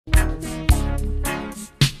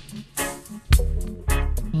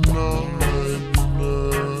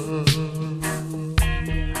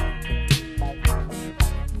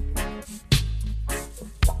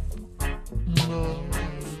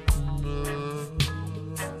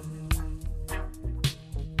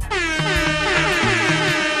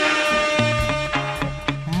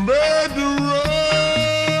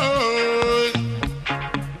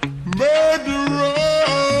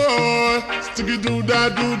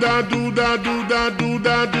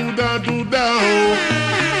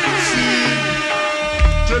See,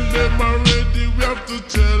 tell them already, we have to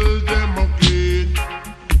tell them again.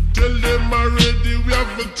 Tell them already, we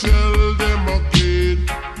have to tell them again.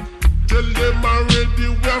 Tell them already,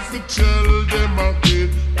 we have to tell them again.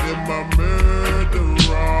 Them a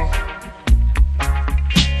murderer.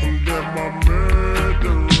 Them a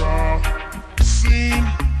murderer. See,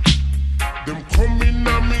 them coming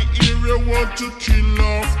on me area want to kill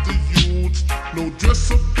off the youth. No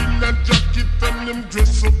dress up in that jacket and them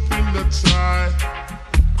dress up in the tie.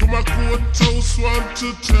 Come a courthouse want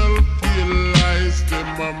to tell pale lies.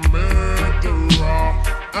 Them a murderer.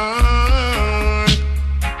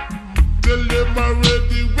 Tell them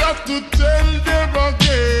already, we have to tell them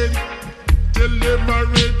again. Tell them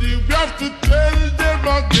already, we have to tell them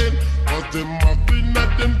again. Cause them muggling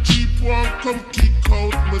at them cheap one come kick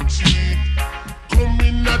out my teeth.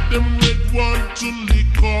 Coming at them red one to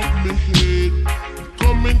lick off my head.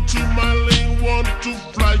 Coming to my lane want to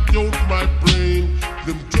fly out my brain.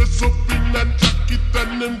 Them dress up in a jacket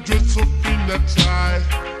and them dress up in a tie.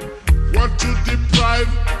 Want to deprive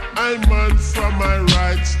I man from my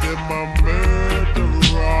rights. Them a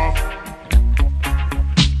murderer.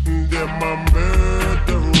 Them a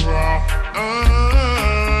murderer.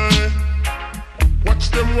 Watch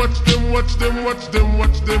them, watch them, watch them, watch them,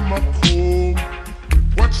 watch them a come.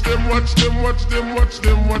 Watch them, watch them, watch them, watch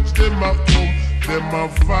them, watch them a come. Them a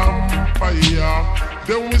vampire.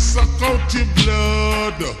 Then we suck out your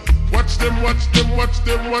blood. Watch them, watch them, watch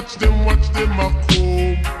them, watch them, watch them a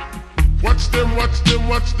come. Watch them, watch them,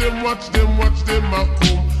 watch them, watch them, watch them a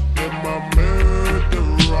come. Them a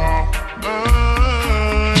murderer.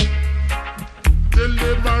 Tell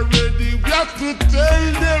them already, we have to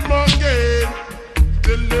tell them again.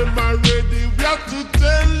 Tell them already, we have to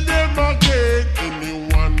tell them again.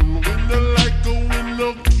 Anyone we no like, we no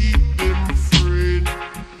keep them afraid.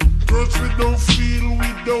 Girls we don't feel, we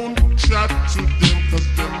don't chat to them. Cause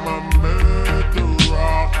them a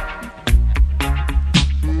murderer.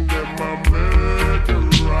 Them a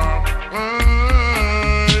murderer.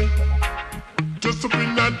 Dress up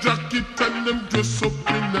in a jacket and them dress up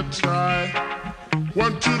in a tie.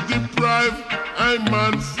 Want to deprive I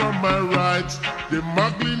man from my rights. They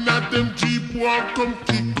muggling at them jeep want come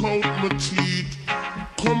kick out my teeth.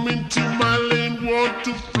 Come into my lane want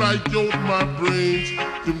to fly out my brains.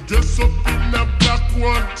 Them dress up in a black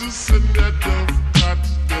want to send that dove cat.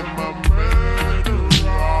 Them a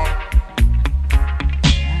murderer.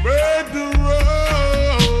 Murderer.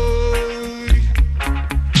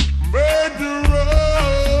 Murderer.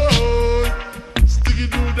 Sticky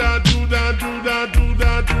do da do da do da do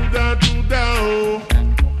da do da do da.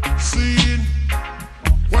 See,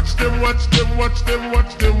 watch them, watch them, watch them,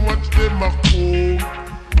 watch them, watch them a come.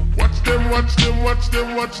 Watch them, watch them, watch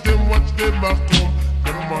them, watch them, watch them a come.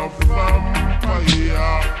 Them a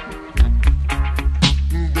vampire.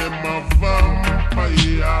 Them a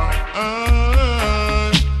vampire.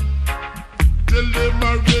 Tell them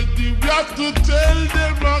already, we have to tell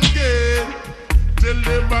them again. Tell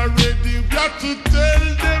them already, we have to tell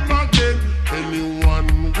them again. Anyone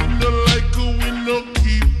we no like, we no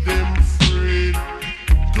keep them afraid.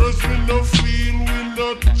 Girls we no feel, we no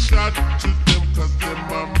chat to them. Cause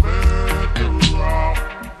them a murderer.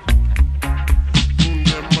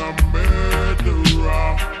 Them a murderer.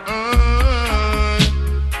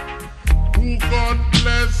 Who God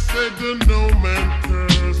bless, say the no man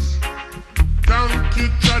curse. Thank you,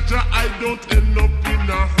 Jaja, I don't end up in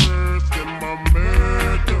a hearse. Them a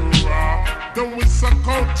murderer. Then we suck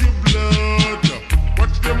out your blood.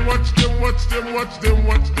 Watch them, watch them, watch them, watch them,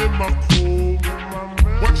 watch them a come.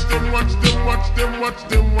 Watch them, watch them, watch them, watch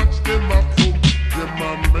them,